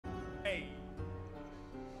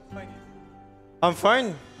I'm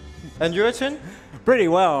fine. And you, Etienne? Pretty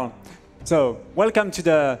well. So, welcome to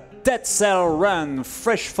the Dead Cell Run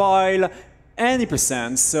fresh file any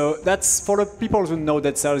percent. So that's for the people who know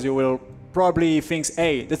Dead Cells, you will probably think,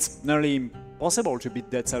 hey, that's nearly impossible to beat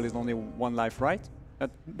Dead Cell with only one life, right?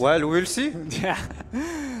 Well, we'll see. Yeah.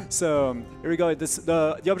 So here we go.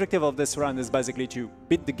 The objective of this run is basically to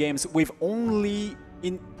beat the games with only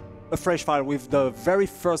in a fresh file with the very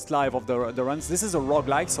first life of the runs. This is a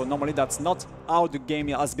roguelike, so normally that's not how the game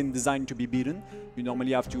has been designed to be beaten. You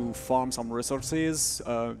normally have to farm some resources,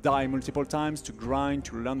 die multiple times, to grind,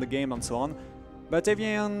 to learn the game, and so on. But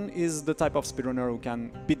Evian is the type of speedrunner who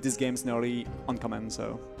can beat these games nearly on command,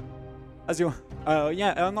 so... As you...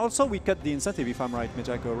 yeah, and also we cut the incentive, if I'm right,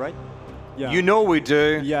 Mijako, right? Yeah. You know we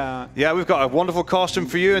do. Yeah. Yeah, we've got a wonderful costume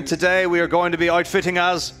for you, and today we are going to be outfitting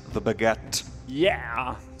as the Baguette.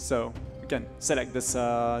 Yeah! So, you can select this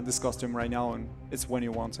this costume right now, and it's when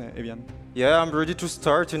you want, Evian. Yeah, I'm ready to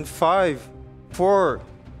start in 5, 4,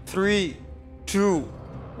 3, 2,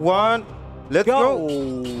 1. Let's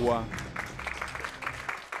go!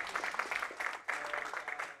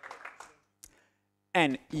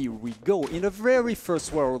 And here we go, in the very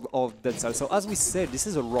first world of Dead Cell. So as we said, this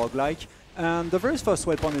is a roguelike, and the very first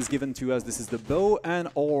weapon is given to us. This is the bow and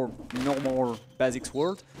our normal basic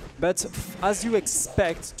sword. But as you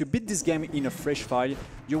expect, to beat this game in a fresh file,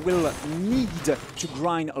 you will need to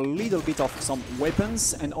grind a little bit of some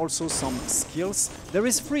weapons and also some skills. There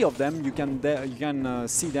is 3 of them. You can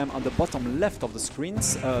see them on the bottom left of the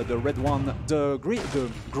screens. The red one, the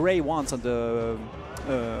gray ones, and the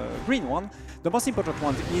green one. The most important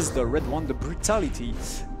one is the red one, the brutality.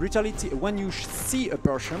 Brutality, when you see a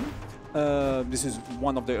person, this is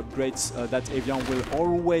one of the upgrades that Evian will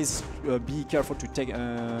always be careful to take.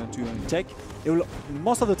 It will,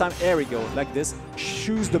 most of the time, here we go, like this,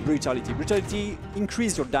 choose the brutality. Brutality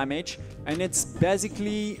increase your damage, and it's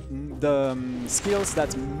basically the skills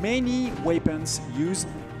that many weapons use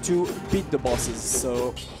to beat the bosses.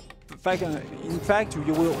 So, in fact,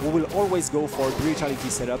 we will always go for a brutality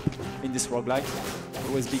setup in this roguelike.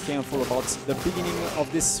 Always be careful about the beginning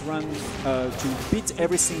of this run to beat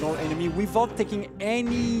every single enemy without taking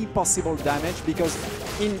any possible damage, because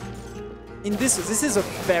in this is a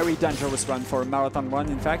very dangerous run for a marathon run,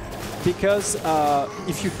 in fact, because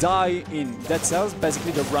if you die in Dead Cells,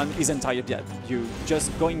 basically the run is entirely dead. You just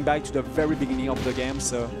going back to the very beginning of the game,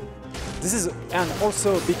 so... This is, and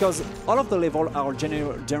also because all of the levels are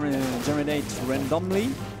generated randomly,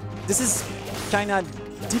 this is kind of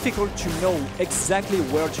difficult to know exactly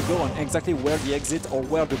where to go and exactly where the exit or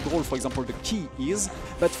where the goal, for example, the key is.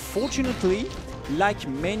 But fortunately, like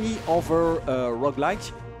many other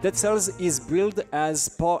roguelike, Dead Cells is built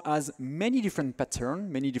as many different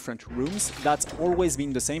patterns, many different rooms. That's always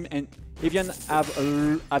been the same, and Evian have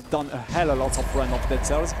done a hell of a lot of run of Dead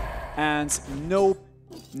Cells and know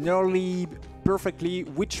nearly perfectly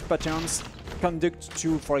which patterns conduct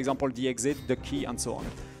to, for example, the exit, the key, and so on.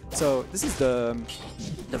 So this is the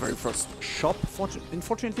very first shop.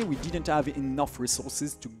 Unfortunately, we didn't have enough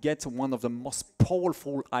resources to get one of the most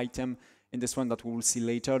powerful items in this one that we will see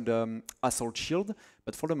later, the Assault Shield.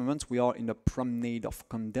 But for the moment, we are in the Promenade of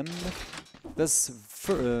Condemned. In this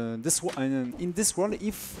world,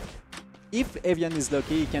 if Evian is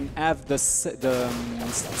lucky, he can have the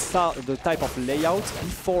type of layout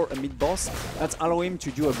before a mid-boss that allow him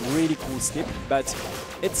to do a really cool skip. But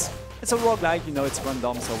it's a roguelike, you know, it's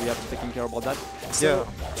random, so we have to take care about that. So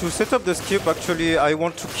yeah, to set up the skip, actually, I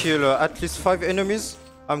want to kill at least 5 enemies.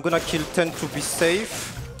 I'm gonna kill 10 to be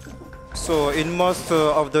safe. So in most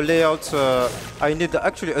of the layouts, I need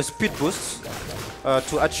actually a speed boost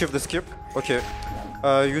to achieve the skip. Okay.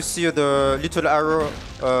 You see the little arrow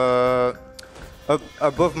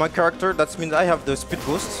above my character. That means I have the speed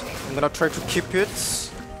boost. I'm gonna try to keep it.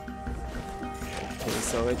 Okay,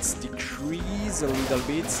 so it's decreased a little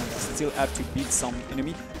bit. Still have to beat some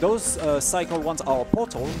enemy. Those cycle ones are a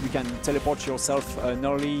portal. You can teleport yourself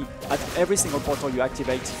nearly at every single portal you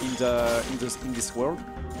activate in this world.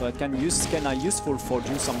 So it can be useful for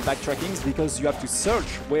doing some backtrackings, because you have to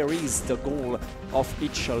search where is the goal of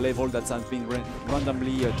each level that has been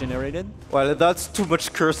randomly generated. Well, that's too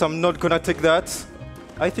much curse. I'm not gonna take that.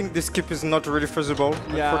 I think this skip is not really feasible.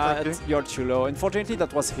 Yeah, you're too low. Unfortunately,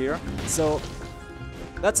 that was here. So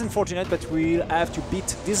that's unfortunate, but we'll have to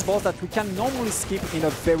beat this boss that we can normally skip in a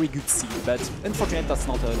very good seed. But unfortunately, that's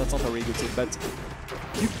not a really good seed. But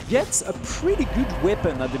you get a pretty good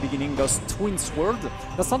weapon at the beginning, those twin sword.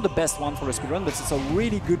 That's not the best one for a speedrun, but it's a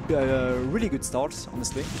really good start,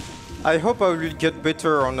 honestly. I hope I will get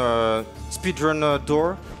better on a speedrun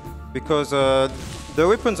door, because The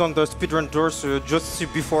weapons on the speedrun doors just see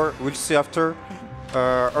before, we'll see after,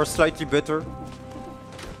 are slightly better.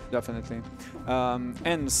 Definitely.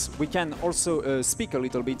 And we can also speak a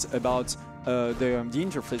little bit about the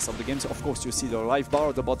interface of the game. So of course you see the life bar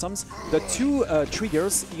at the bottoms. The two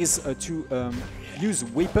triggers is to use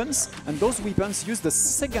weapons, and those weapons use the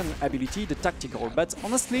second ability, the tactical. But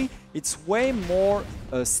honestly, it's way more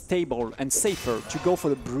stable and safer to go for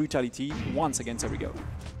the brutality once against every go.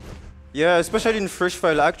 Yeah, especially in fresh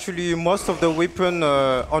file. Actually, most of the weapon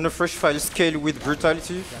on a fresh file scale with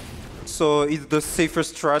brutality. So it's the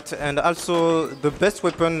safest strat, and also the best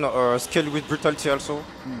weapon scale with brutality also.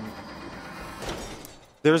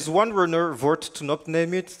 There's one runner, Vort, to not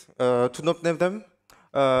name them,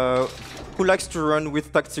 who likes to run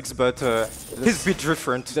with tactics, but he's a bit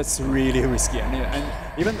different. That's really risky, and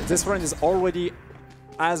even this run is already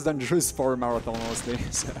as dangerous for a marathon, honestly.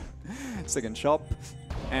 So, second shop,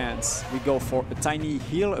 and we go for a tiny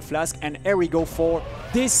heal, a flask, and here we go for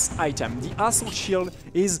this item. The Assault Shield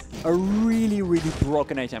is a really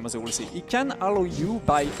broken item, as you will see. It can allow you,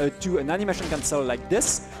 by do an animation cancel like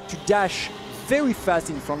this, to dash very fast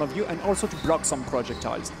in front of you and also to block some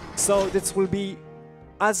projectiles. So this will be,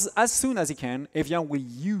 as soon as he can, Evian will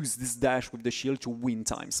use this dash with the shield to win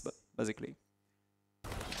times, but basically.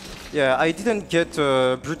 Yeah, I didn't get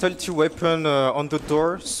a brutality weapon on the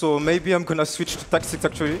door, so maybe I'm gonna switch to tactics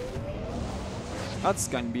actually. That's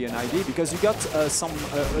gonna be an idea, because you got a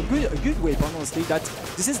good weapon, honestly. That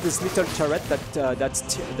this is this little turret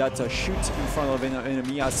that shoots in front of an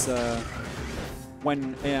enemy as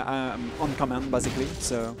when on command, basically.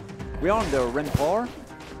 So we are on the rampart.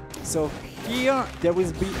 So here there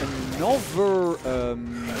will be another.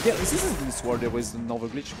 Yeah, this is where there was another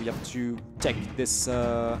glitch. We have to take this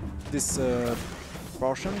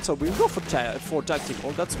portion. So we'll go for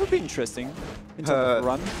tactical. That would be interesting in terms of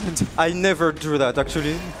run. I never do that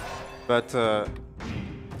actually, but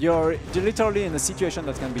you're literally in a situation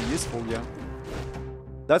that can be useful. Yeah.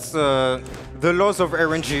 That's the laws of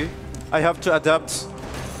RNG. I have to adapt.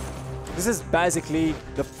 This is basically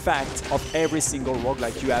the fact of every single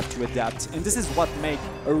roguelike. You have to adapt, and this is what makes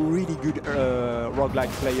a really good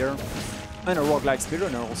roguelike player and a roguelike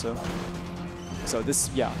speedrunner also. So this,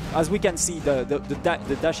 yeah, as we can see,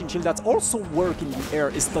 the dashing shield that also works in the air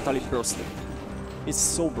is totally bursted. It's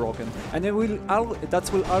so broken, and that will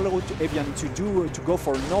allow Evian to go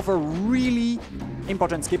for another really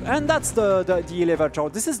important skip, and that's the elevator.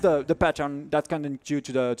 This is the pattern that connects you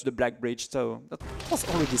to the Black Bridge. So that was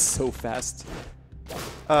already so fast.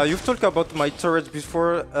 You've talked about my turret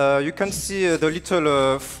before. You can see the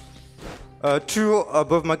little 2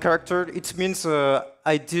 above my character. It means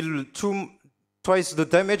I deal twice the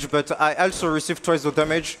damage, but I also receive twice the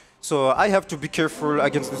damage. So I have to be careful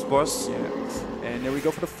against this boss. Yeah. And here we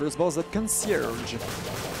go for the first boss, the Concierge.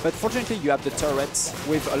 But fortunately you have the turrets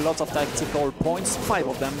with a lot of tactical points, 5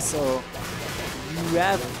 of them, so you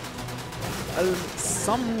have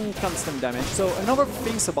some constant damage. So another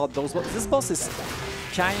things about those bosses, this boss is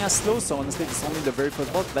kinda slow, so honestly it's only the very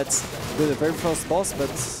first boss, that's the very first boss, but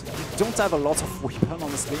you don't have a lot of weapon,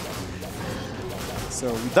 honestly.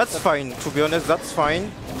 So that's fine, to be honest, that's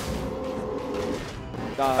fine.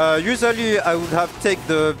 Usually I would have taken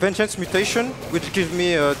the Vengeance mutation, which gives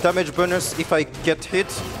me a damage bonus if I get hit,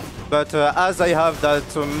 but as I have that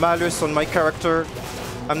malus on my character,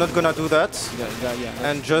 I'm not gonna do that,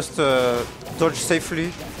 and just dodge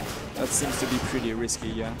safely. That seems to be pretty risky,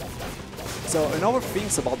 yeah. So another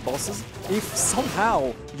things about bosses, if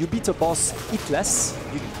somehow you beat a boss hitless,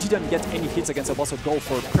 you didn't get any hits against a boss or go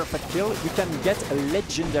for a perfect kill, you can get a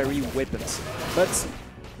legendary weapons. But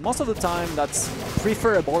most of the time that's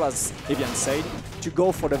preferable, as Evian said, to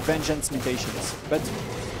go for the Vengeance mutations. But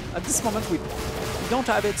at this moment we don't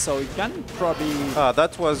have it, so we can probably...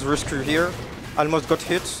 that was risky here. Almost got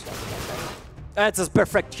hit. That's a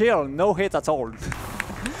perfect kill, no hit at all.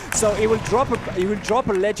 So he will drop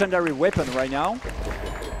a legendary weapon right now.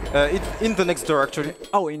 In the next door actually.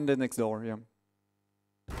 Oh, in the next door, yeah.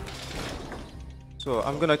 So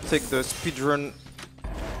I'm gonna take the speedrun.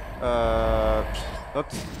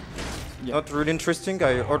 Not really interesting.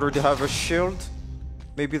 I already have a shield.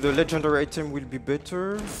 Maybe the legendary item will be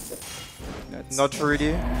better. Not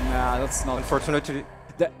really. Nah, that's not. Unfortunately.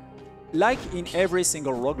 Like in every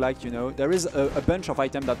single roguelike, you know, there is a bunch of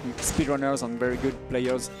items that speedrunners and very good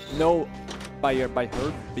players know by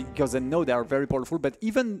heart, because they know they are very powerful. But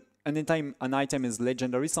even anytime an item is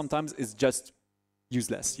legendary, sometimes it's just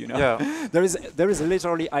useless, you know. Yeah. there is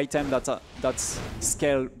literally item that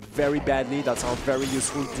scale very badly, that are very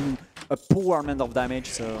useful, do a poor amount of damage.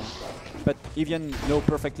 So but Evian know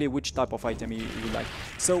perfectly which type of item he would like.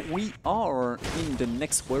 So we are in the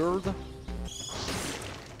next world,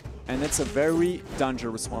 and it's a very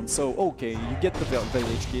dangerous one. So okay, you get the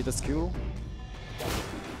village key, that's cool.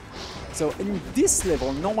 So in this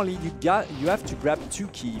level, normally you have to grab 2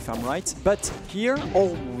 keys, if I'm right. But here,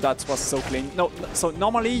 oh, that was so clean. No, so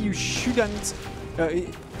normally you shouldn't.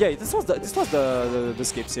 Yeah, this was the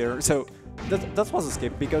skips here. So that was a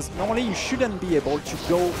skip because normally you shouldn't be able to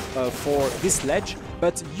go for this ledge.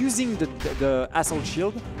 But using the assault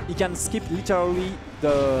shield, you can skip literally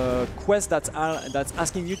the quest that's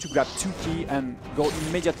asking you to grab 2 keys and go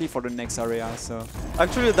immediately for the next area. So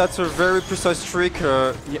actually, that's a very precise trick.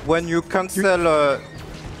 Yeah. When you cancel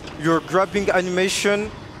your grabbing animation,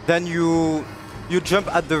 then you jump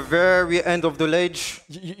at the very end of the ledge.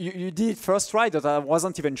 You did first try that I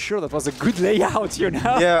wasn't even sure that was a good layout, you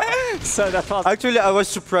know? Yeah. So that was... Actually, I was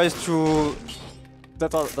surprised to...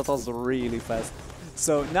 That was really fast.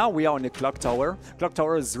 So now we are in a clock tower. Clock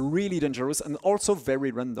tower is really dangerous and also very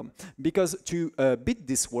random. Because to beat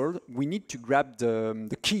this world, we need to grab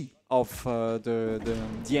the key of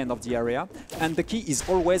the end of the area, and the key is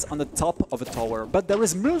always on the top of a tower. But there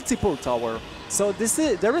is multiple tower, so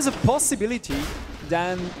there is a possibility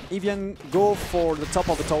then Evian go for the top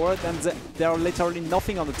of the tower, and there are literally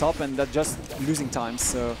nothing on the top, and they're just losing time.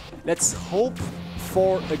 So let's hope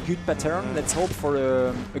for a good pattern. Let's hope for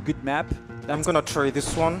a good map. I'm gonna try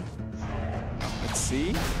this one. Let's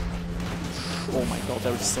see. Oh my god,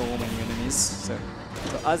 there are so many enemies. So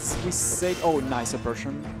as we said, oh, nice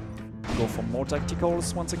oppression. Go for more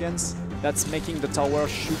tacticals once again. That's making the tower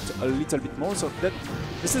shoot a little bit more. So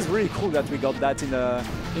this is really cool that we got that in a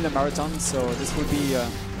marathon. So this will be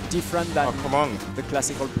different than the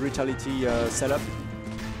classical brutality setup.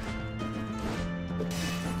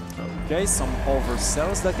 Okay, some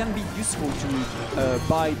oversells that can be useful to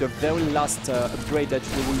buy the very last upgrade that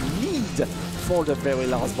we will need for the very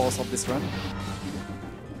last boss of this run.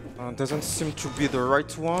 Doesn't seem to be the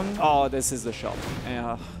right one. Oh, this is the shop.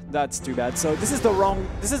 That's too bad. So this is the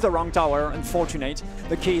wrong tower. Unfortunate.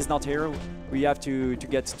 The key is not here. We have to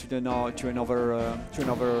get to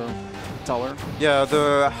another tower. Yeah,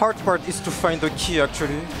 the hard part is to find the key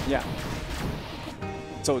actually. Yeah.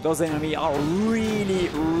 So those enemies are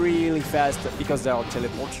really fast because they are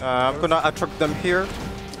teleports. I'm gonna attract them here.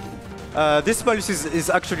 This Malus is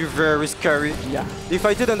actually very scary. Yeah. If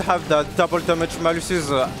I didn't have that double damage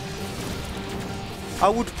Maluses, I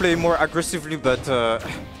would play more aggressively, but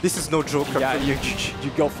this is no joke. Yeah, you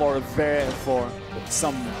go for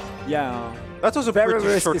some That was a very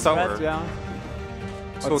pretty short tower. Threat,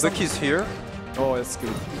 yeah. So the key's here. Oh, that's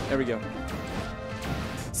good. There we go.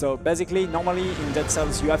 So basically, normally in Dead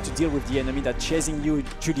Cells, you have to deal with the enemy that's chasing you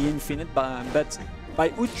to the infinite, but by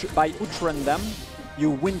outrun them, you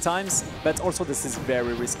win times, but also this is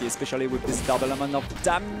very risky, especially with this double amount of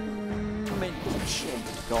damage. Oh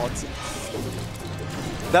god.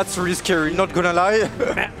 That's really scary, not gonna lie.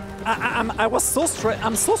 I'm so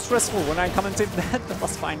stressful when I commented that. That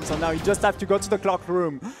was fine. So now you just have to go to the clock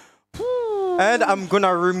room. And I'm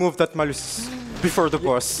gonna remove that Malus before the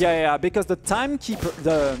boss. Yeah, because the timekeeper,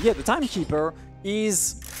 the timekeeper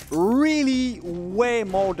is really way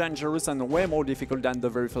more dangerous and way more difficult than the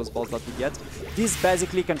very first boss that we get. This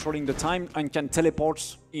basically controlling the time and can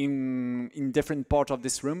teleport in different parts of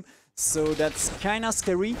this room. So that's kind of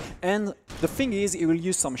scary. And the thing is, it will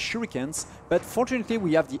use some shurikens, but fortunately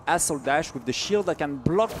we have the assault dash with the shield that can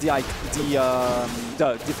block the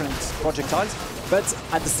different projectiles. But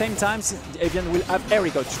at the same time, Evian will have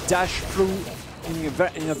Eriko to dash through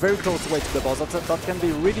in a very close way to the boss. That can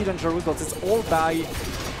be really dangerous, but it's all by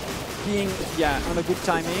being on a good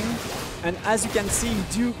timing. And as you can see,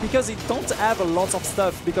 because it don't have a lot of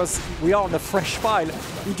stuff, because we are on a fresh file,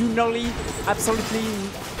 we do nearly absolutely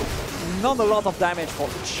not a lot of damage for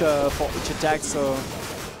each attack. So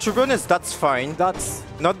to be honest, that's fine. That's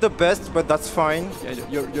not the best, but that's fine.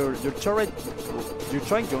 Yeah, you're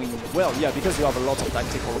trying doing well, yeah, because you have a lot of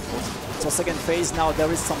tactical, of course. So second phase, now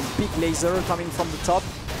there is some big laser coming from the top.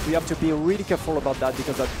 We have to be really careful about that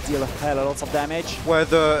because that deals a hell of lots of damage. Well,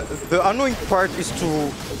 the annoying part is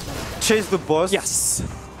to chase the boss. Yes.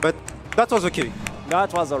 But that was okay.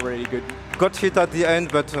 That was already good. Got hit at the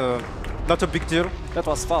end, but not a big deal. That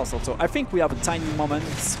was fast also. I think we have a tiny moment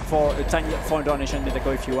for a donation,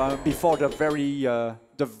 Medeko, if you want, before the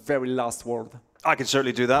very last world. I can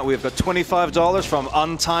certainly do that. We've got $25 from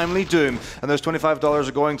Untimely Doom, and those $25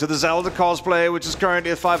 are going to the Zelda cosplay, which is currently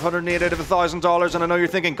at $508 out of $1,000. And I know you're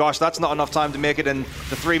thinking, gosh, that's not enough time to make it in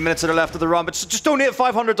the 3 minutes that are left of the run, but just donate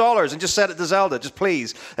 $500 and just set it to Zelda, just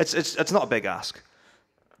please. It's not a big ask.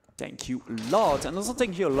 Thank you a lot. And also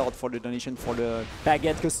thank you a lot for the donation for the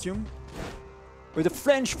baguette costume. With the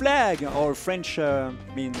French flag, or French, I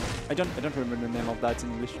mean, I don't remember the name of that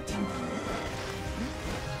in English.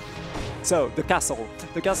 So, the castle.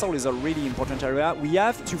 The castle is a really important area. We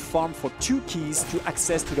have to farm for 2 keys to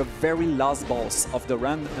access to the very last boss of the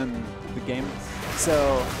run and the game.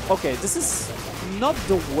 So, okay, this is not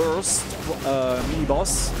the worst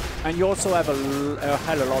mini-boss. And you also have a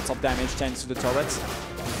hell of lots of damage thanks to the turrets.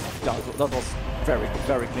 That was very,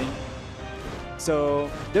 very clean. So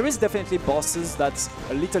there is definitely bosses that's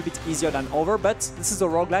a little bit easier than other, but this is a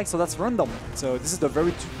roguelike, so that's random. So this is the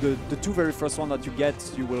two very first one that you get.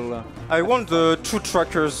 You will. I want the 2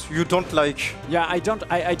 trackers you don't like. Yeah, I don't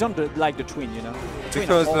like the twin, you know.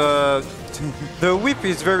 Because the whip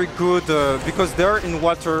is very good because they're in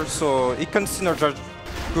water, so it can synergize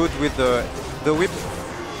good with the whip.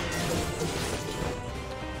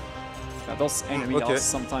 Those enemies are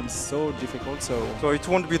sometimes so difficult, so it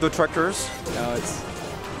won't be the trackers. No,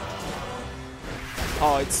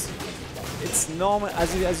 it's normal.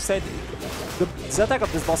 As you said, the attack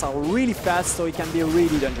of this boss are really fast, so it can be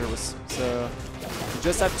really dangerous. So you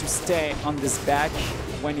just have to stay on this back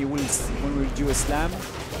when we do a slam.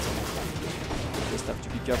 Just have to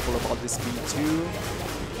be careful about this speed too.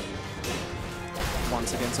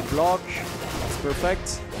 Once again, a block. That's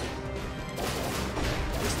perfect.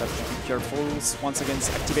 Have to be careful. Once again,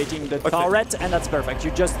 activating the turret, and that's perfect. You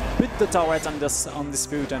just put the turret on this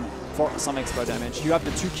foot and for some extra damage. You have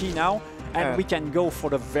the 2 key now, and we can go for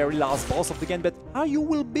the very last boss of the game. But how you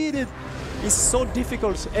will beat it is so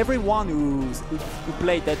difficult. Everyone who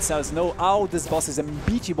played Dead Cells know how this boss is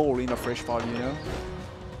unbeatable in a fresh fall, you know.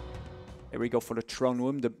 Here we go for the throne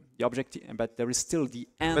room, the objective, but there is still the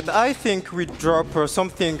end. But I think we drop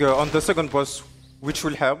something on the second boss, which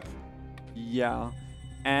will help. Yeah.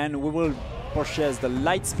 And we will purchase the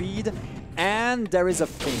light speed, and there is a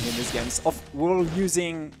thing in this game. We're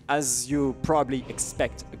using, as you probably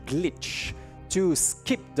expect, a glitch to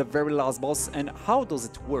skip the very last boss. And how does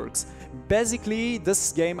it work? Basically,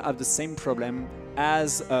 this game has the same problem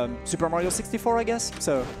as Super Mario 64, I guess.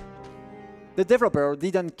 So the developer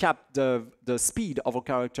didn't cap the speed of a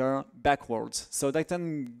character backwards, so that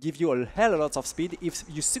can give you a hell of a lot of speed. If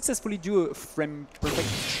you successfully do a frame perfect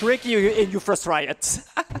trick, you frustrate it.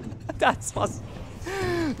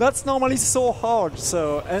 That's normally so hard.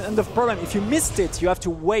 So and the problem, if you missed it, you have to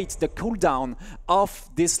wait the cooldown of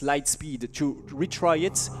this light speed to retry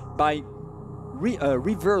it by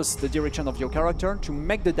reverse the direction of your character to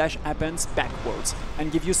make the dash happen backwards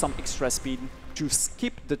and give you some extra speed to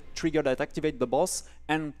skip the trigger that activates the boss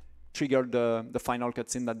and trigger the final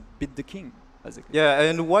cutscene that beat the king, basically. Yeah,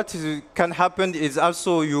 and what can happen is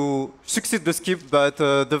also you succeed the skip, but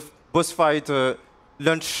the boss fight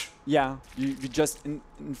launch. Yeah, you just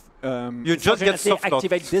get soft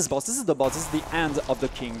activate this boss. This is the boss. This is the end of the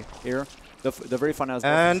king here, the very final boss.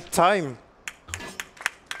 And time.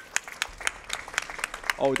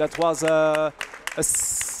 Oh, that was a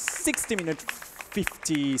 60-minute.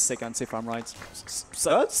 50 seconds, if I'm right.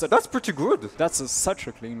 That's pretty good. That's such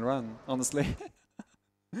a clean run, honestly.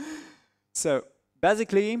 So,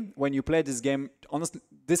 basically, when you play this game, honestly,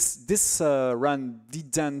 this run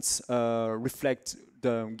didn't reflect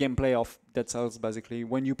the gameplay of Dead Cells, basically.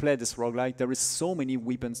 When you play this roguelike, there is so many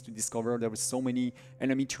weapons to discover, there is so many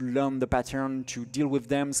enemies to learn the pattern, to deal with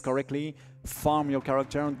them correctly, farm your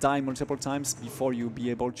character, die multiple times before you be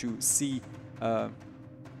able to see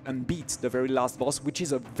and beat the very last boss, which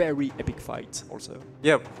is a very epic fight also.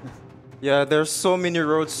 Yep. Yeah, there's so many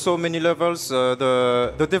roads, so many levels.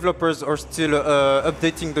 The developers are still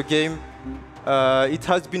updating the game. It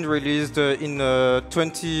has been released in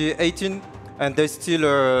 2018, and they're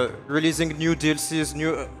still releasing new DLCs,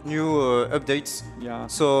 new updates. Yeah.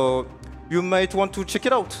 So you might want to check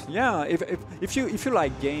it out. Yeah, if you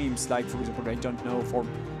like games, like for example, I don't know, for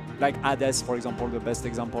like Hades, for example, the best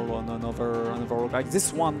example on another like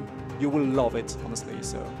this one, you will love it, honestly.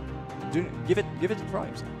 So give it a try.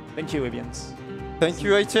 So. Thank you, Evian. Thank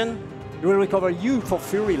you, Etienne. We will recover you for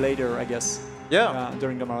Fury later, I guess. Yeah.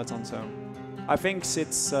 During the marathon. So I think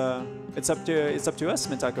it's up to us,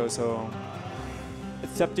 Mintako. So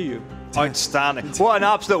it's up to you. Outstanding. What an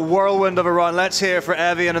absolute whirlwind of a run. Let's hear for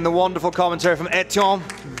Evian and the wonderful commentary from Etienne.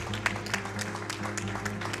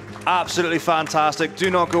 Absolutely fantastic.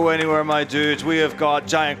 Do not go anywhere, my dudes. We have got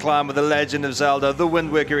Giant Climb with The Legend of Zelda, The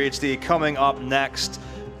Wind Waker HD coming up next.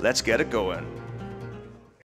 Let's get it going.